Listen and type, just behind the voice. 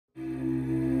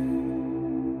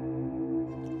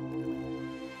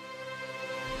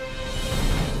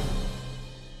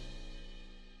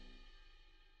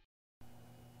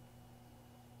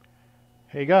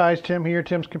Hey guys, Tim here,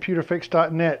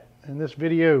 timscomputerfix.net. In this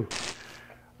video,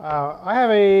 I have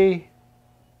a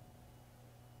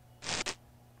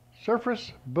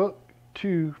Surface Book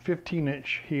 2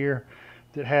 15-inch here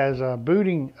that has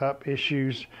booting up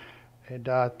issues, and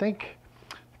I think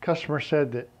the customer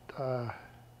said that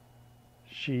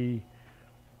she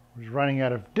was running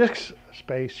out of disk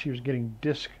space. She was getting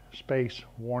disk space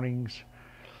warnings,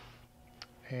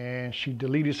 and she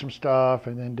deleted some stuff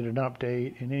and then did an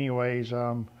update. And anyways,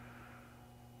 I'll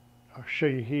show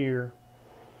you here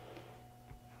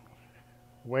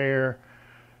where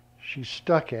she's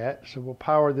stuck at. So we'll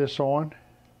power this on,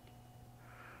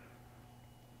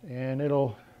 and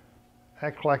it'll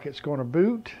act like it's going to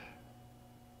boot.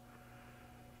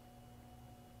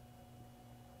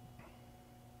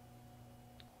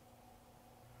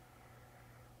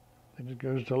 Then it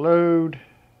goes to load.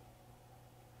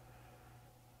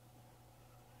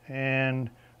 And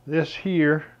this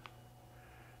here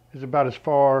is about as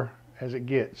far as it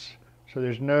gets. So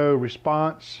there's no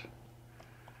response.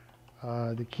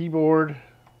 The keyboard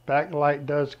backlight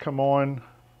does come on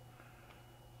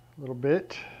a little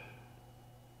bit,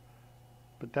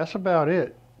 but that's about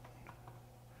it.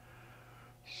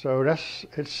 So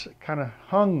it's kind of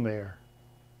hung there.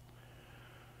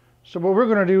 So what we're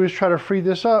going to do is try to free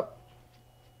this up.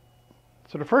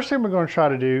 So the first thing we're going to try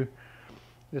to do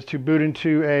is to boot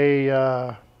into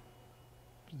a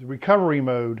recovery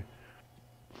mode.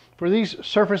 For these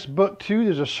Surface Book 2,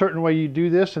 there's a certain way you do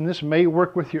this, and this may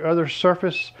work with your other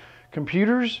Surface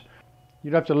computers.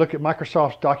 You'd have to look at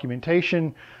Microsoft's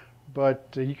documentation, but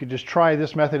you could just try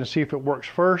this method and see if it works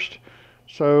first.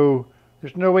 So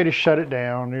there's no way to shut it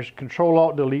down. There's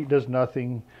Control-Alt-Delete does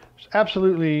nothing. There's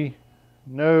absolutely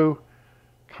no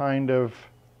kind of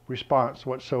response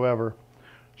whatsoever.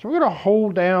 So we're going to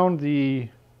hold down the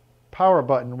power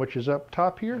button, which is up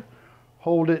top here.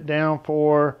 Hold it down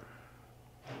for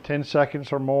 10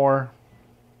 seconds or more.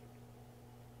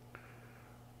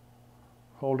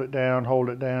 Hold it down, hold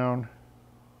it down.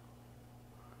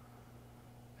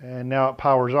 And now it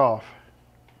powers off.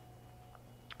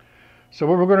 So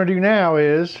what we're going to do now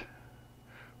is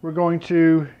we're going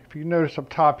to, if you notice up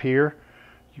top here,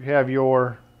 you have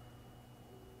your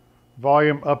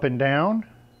volume up and down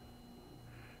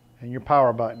and your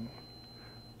power button.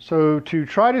 So to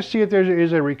try to see if there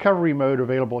is a recovery mode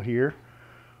available here,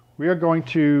 we are going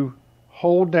to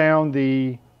hold down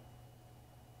the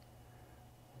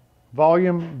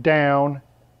volume down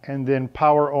and then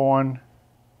power on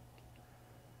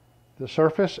the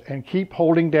Surface, and keep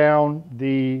holding down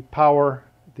the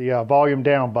volume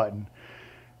down button,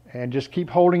 and just keep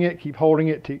holding it, keep holding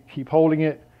it, keep holding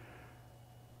it.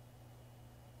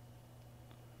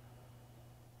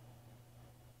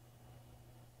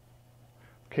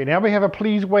 Okay, now we have a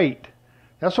please wait.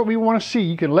 That's what we want to see.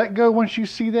 You can let go once you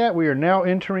see that. We are now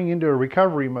entering into a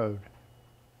recovery mode.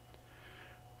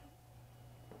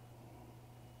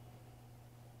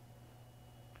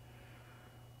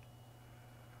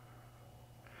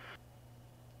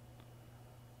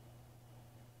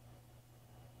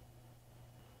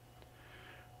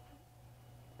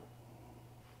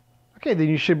 Okay, then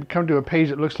you should come to a page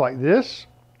that looks like this.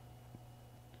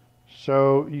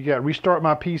 So you got restart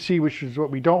my PC, which is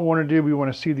what we don't want to do. We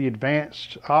want to see the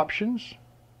advanced options.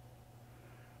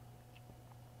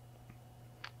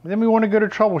 And then we want to go to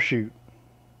troubleshoot.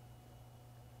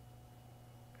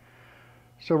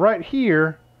 So right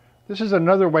here, this is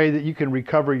another way that you can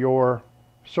recover your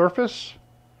Surface.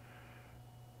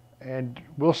 And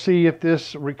we'll see if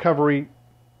this recovery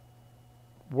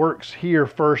works here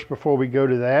first before we go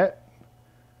to that.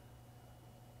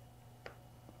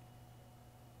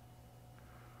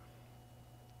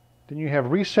 Then you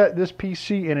have reset this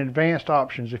PC in advanced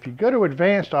options. If you go to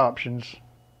advanced options,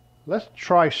 let's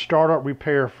try startup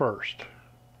repair first.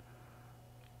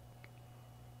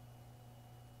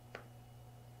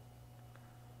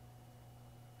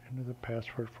 Enter the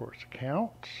password for its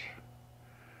account.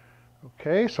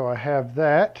 Okay, so I have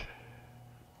that.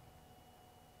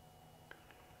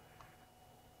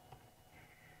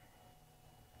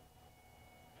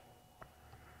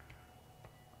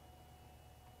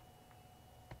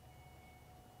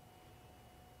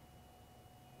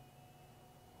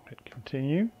 Hit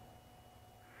continue.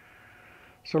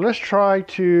 So let's try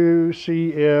to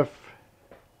see if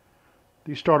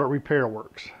the startup repair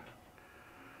works.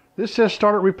 This says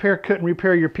startup repair couldn't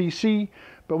repair your PC,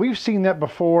 but we've seen that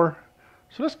before.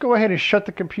 So let's go ahead and shut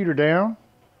the computer down.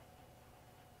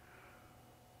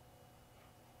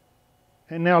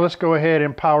 And now let's go ahead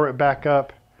and power it back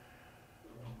up.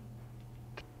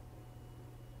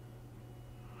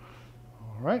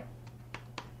 All right.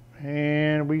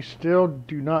 and we still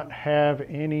do not have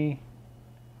any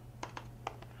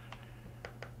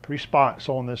response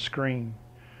on this screen.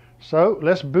 So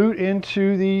let's boot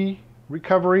into the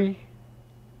recovery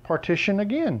partition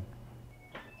again.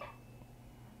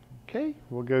 Okay,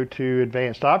 we'll go to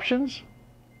Advanced Options.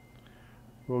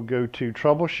 We'll go to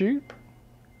Troubleshoot.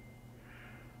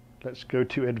 Let's go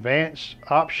to Advanced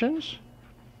Options.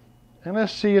 And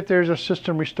let's see if there's a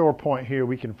System Restore point here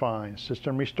we can find.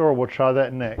 System Restore, we'll try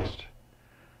that next.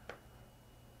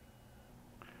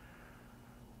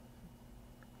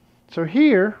 So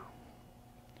here,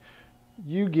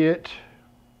 you get,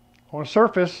 on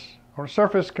Surface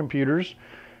computers,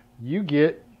 you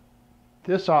get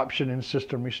this option in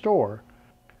System Restore.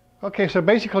 Okay, so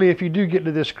basically if you do get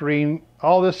to this screen,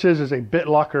 all this is a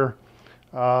BitLocker.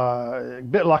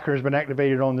 BitLocker has been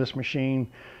activated on this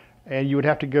machine, and you would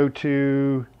have to go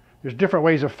to, there's different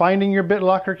ways of finding your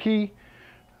BitLocker key.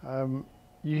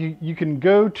 You can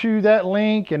go to that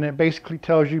link, and it basically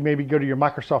tells you maybe go to your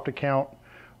Microsoft account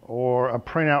or a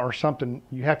printout or something.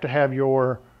 You have to have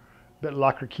your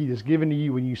BitLocker key that's given to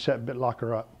you when you set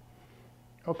BitLocker up.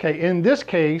 Okay, in this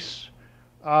case,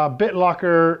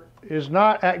 BitLocker is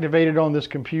not activated on this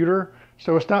computer,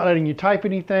 so it's not letting you type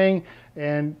anything,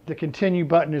 and the continue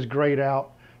button is grayed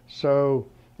out. So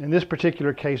in this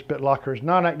particular case, BitLocker is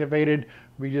not activated.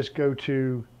 We just go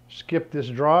to skip this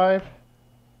drive.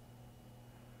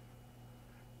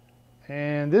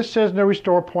 And this says no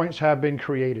restore points have been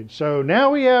created. So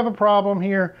now we have a problem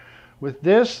here with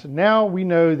this. Now we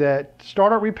know that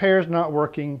startup repair is not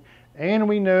working, and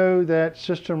we know that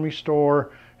System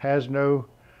Restore has no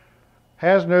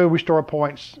restore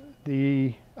points.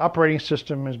 The operating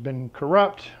system has been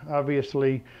corrupt,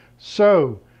 obviously.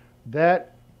 So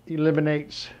that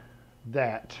eliminates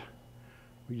that.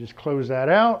 We just close that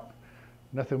out.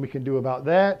 Nothing we can do about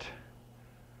that.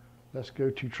 Let's go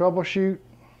to Troubleshoot.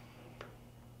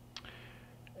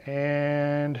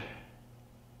 And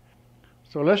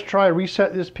so let's try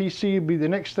reset this PC. It'll be the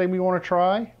next thing we want to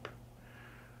try.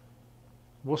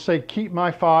 We'll say keep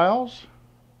my files.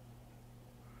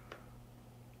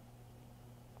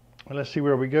 And let's see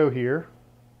where we go here.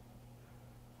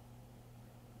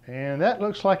 And that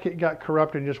looks like it got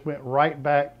corrupted and just went right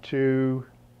back to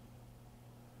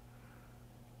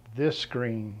this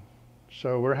screen.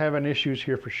 So we're having issues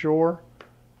here for sure.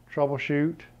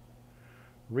 Troubleshoot.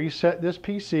 Reset this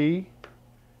PC.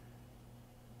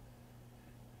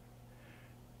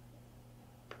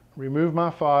 Remove my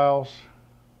files,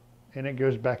 and it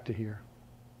goes back to here.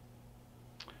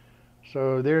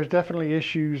 So there's definitely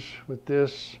issues with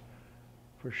this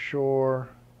for sure.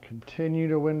 Continue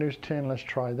to Windows 10. Let's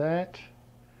try that.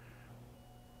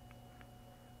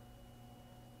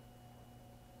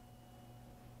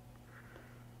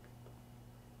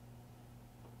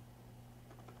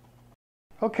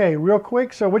 Okay, real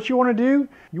quick. So what you want to do,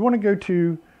 you want to go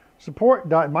to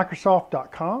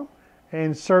support.microsoft.com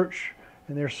and search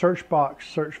in their search box,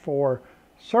 search for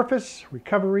Surface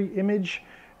Recovery Image,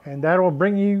 and that will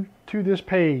bring you to this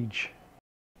page.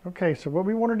 Okay, so what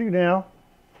we want to do now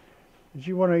is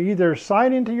you want to either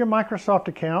sign into your Microsoft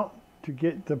account to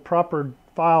get the proper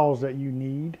files that you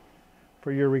need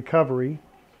for your recovery,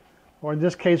 or in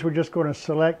this case, we're just going to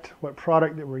select what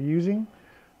product that we're using.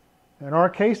 In our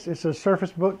case, it's a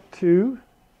Surface Book 2,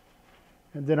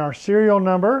 and then our serial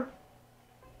number.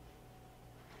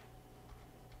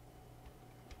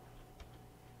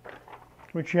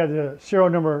 Once you have the serial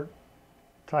number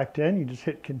typed in, you just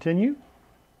hit continue.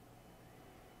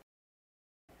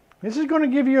 This is going to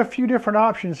give you a few different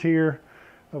options here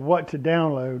of what to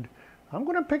download. I'm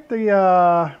going to pick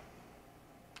the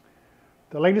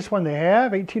latest one they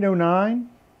have, 1809.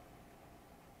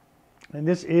 And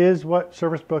this is what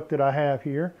Surface Book that I have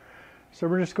here. So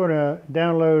we're just going to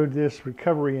download this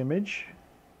recovery image.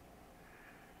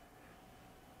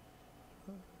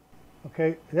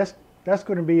 Okay, that's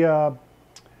going to be a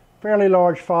fairly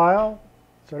large file.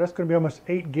 So that's going to be almost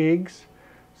 8 gigs.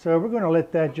 So we're going to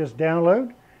let that just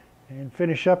download and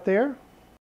finish up there.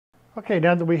 Okay,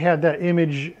 now that we have that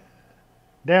image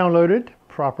downloaded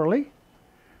properly,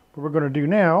 what we're going to do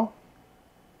now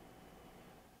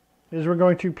is we're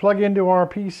going to plug into our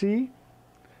PC.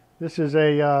 This is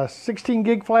a 16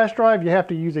 gig flash drive. You have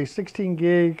to use a 16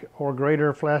 gig or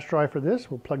greater flash drive for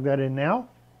this. We'll plug that in now.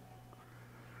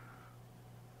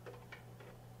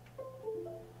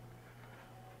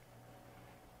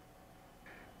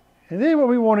 And then what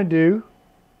we want to do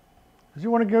is we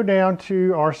want to go down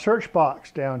to our search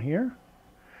box down here.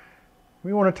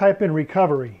 We want to type in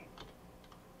recovery.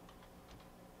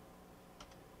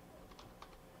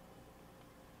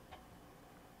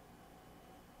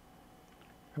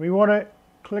 And we want to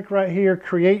click right here,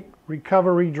 Create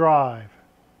Recovery Drive.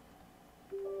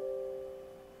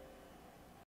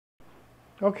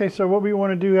 Okay, so what we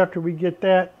want to do after we get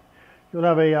that, you'll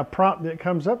have a prompt that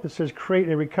comes up that says Create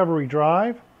a Recovery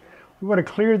Drive. We want to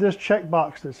clear this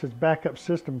checkbox that says Backup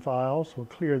System Files. We'll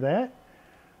clear that.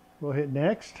 We'll hit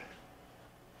Next.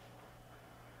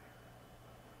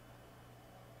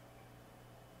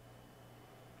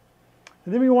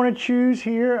 And then we want to choose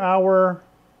here our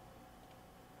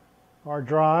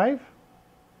drive.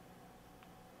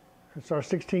 It's our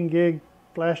 16 gig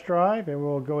flash drive, and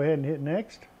we'll go ahead and hit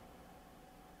Next.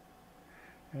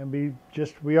 And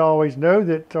we always know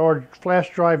that our flash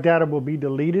drive data will be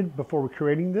deleted before we're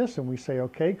creating this, and we say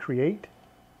OK, create.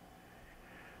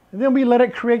 And then we let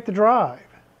it create the drive.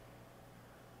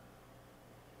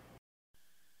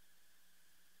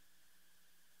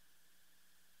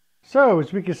 So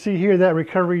as we can see here, that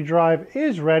recovery drive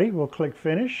is ready. We'll click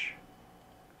Finish.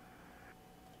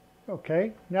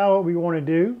 Okay, now what we want to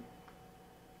do,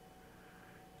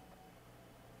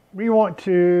 we want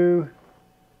to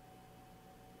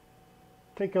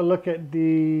take a look at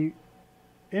the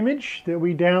image that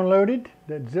we downloaded,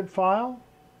 that zip file.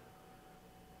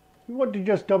 We want to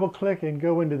just double click and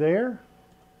go into there.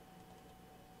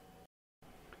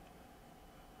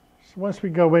 So once we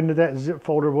go into that zip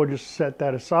folder, we'll just set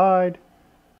that aside.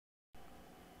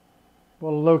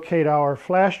 We'll locate our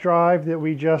flash drive that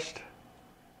we just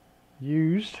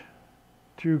used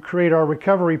to create our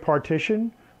recovery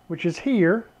partition, which is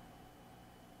here.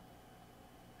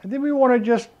 And then we want to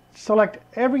just select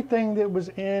everything that was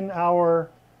in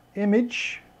our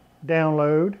image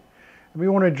download, and we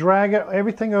want to drag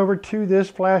everything over to this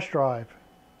flash drive.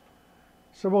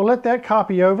 So we'll let that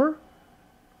copy over.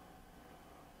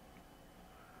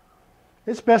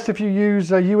 It's best if you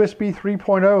use a USB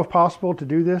 3.0 if possible to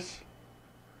do this,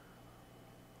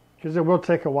 because it will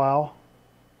take a while.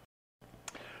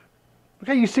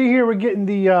 Okay, you see here we're getting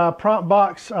the prompt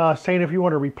box saying if you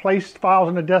want to replace files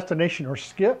in the destination or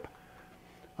skip.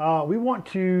 We want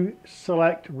to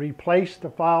select Replace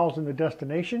the files in the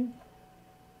destination.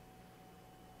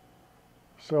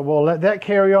 So we'll let that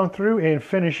carry on through and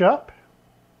finish up.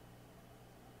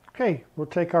 Okay, we'll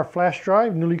take our flash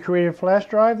drive, newly created flash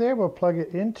drive there, we'll plug it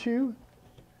into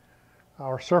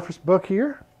our Surface Book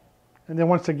here. And then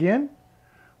once again,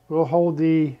 we'll hold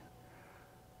the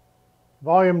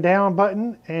volume down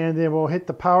button and then we'll hit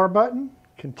the power button,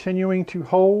 continuing to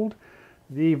hold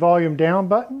the volume down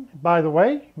button. By the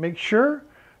way, make sure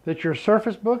that your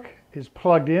Surface Book is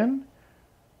plugged in,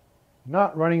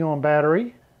 not running on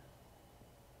battery.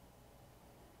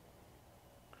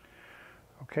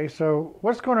 Okay, so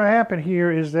what's going to happen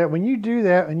here is that when you do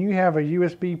that and you have a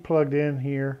USB plugged in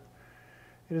here,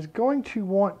 it is going to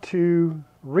want to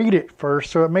read it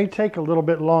first, so it may take a little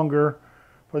bit longer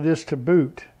for this to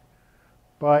boot.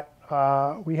 But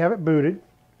we have it booted.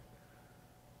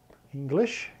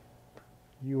 English,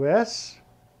 US.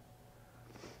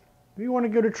 We want to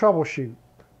go to Troubleshoot.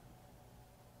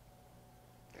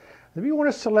 Then we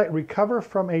want to select Recover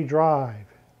from a Drive.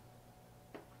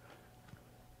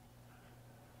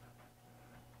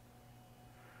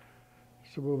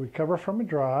 So we'll recover from a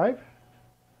drive.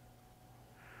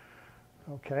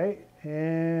 Okay,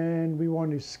 and we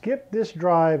want to skip this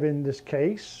drive in this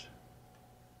case.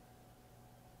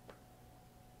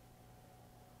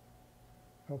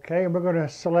 Okay, and we're going to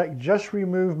select Just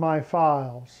Remove My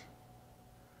Files.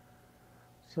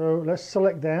 So let's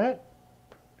select that.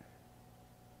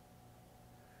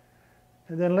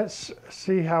 And then let's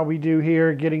see how we do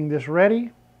here getting this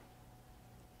ready.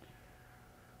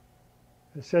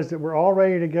 It says that we're all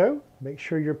ready to go. Make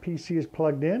sure your PC is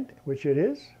plugged in, which it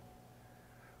is.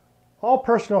 All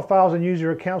personal files and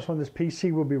user accounts on this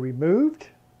PC will be removed.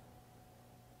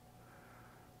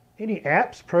 Any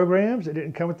apps, programs that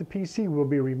didn't come with the PC will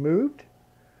be removed.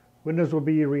 Windows will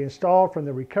be reinstalled from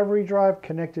the recovery drive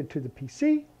connected to the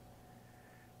PC.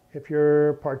 If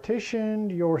you're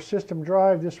partitioned your system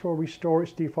drive, this will restore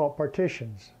its default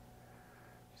partitions.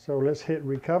 So let's hit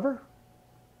Recover.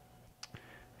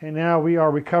 And now we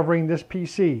are recovering this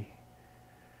PC.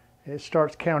 It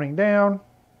starts counting down.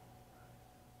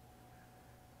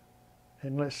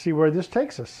 And let's see where this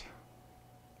takes us.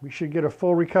 We should get a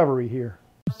full recovery here.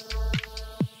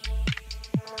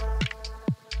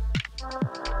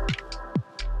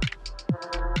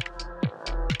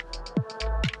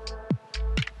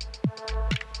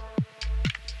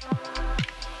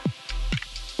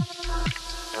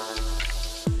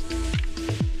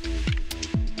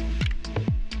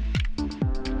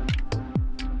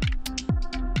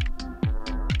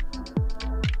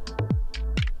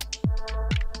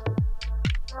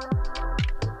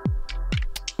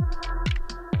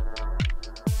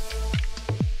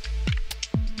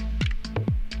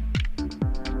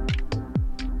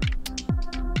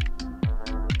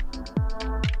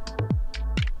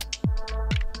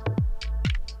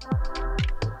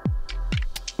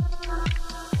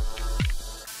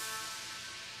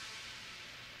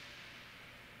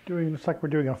 looks like we're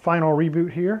doing a final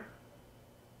reboot here.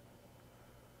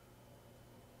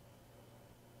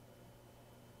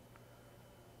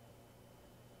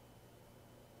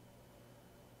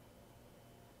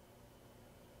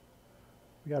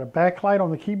 We got a backlight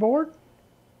on the keyboard.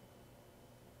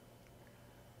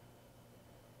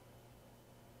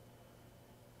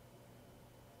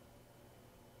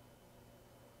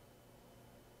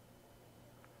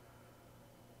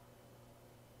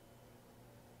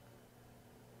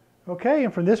 Okay,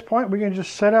 and from this point we're going to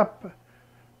just set up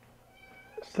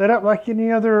like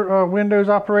any other Windows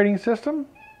operating system.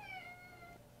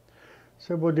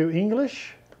 So we'll do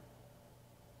English.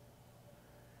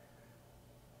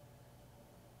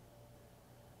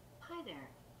 Hi there,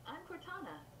 I'm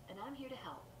Cortana, and I'm here to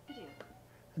help.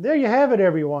 And there you have it,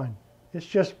 everyone. It's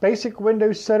just basic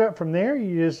Windows setup from there.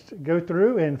 You just go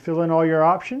through and fill in all your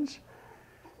options.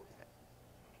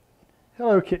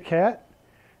 Hello, Kit Kat.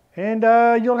 And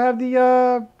you'll have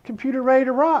the computer ready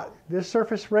to rock, this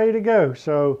Surface ready to go.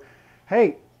 So,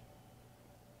 hey,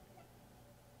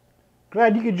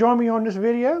 glad you could join me on this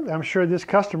video. I'm sure this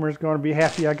customer is going to be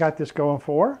happy I got this going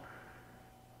for her.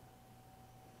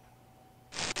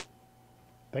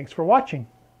 Thanks for watching.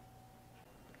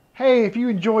 Hey, if you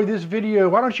enjoyed this video,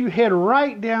 why don't you head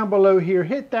right down below here,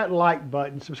 hit that like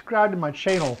button, subscribe to my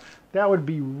channel. That would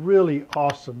be really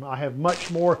awesome. I have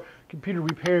much more computer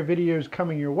repair videos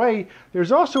coming your way.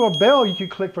 There's also a bell you can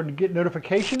click for to get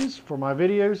notifications for my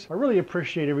videos. I really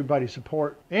appreciate everybody's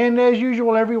support. And as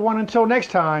usual, everyone, until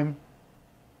next time,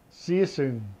 see you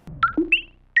soon.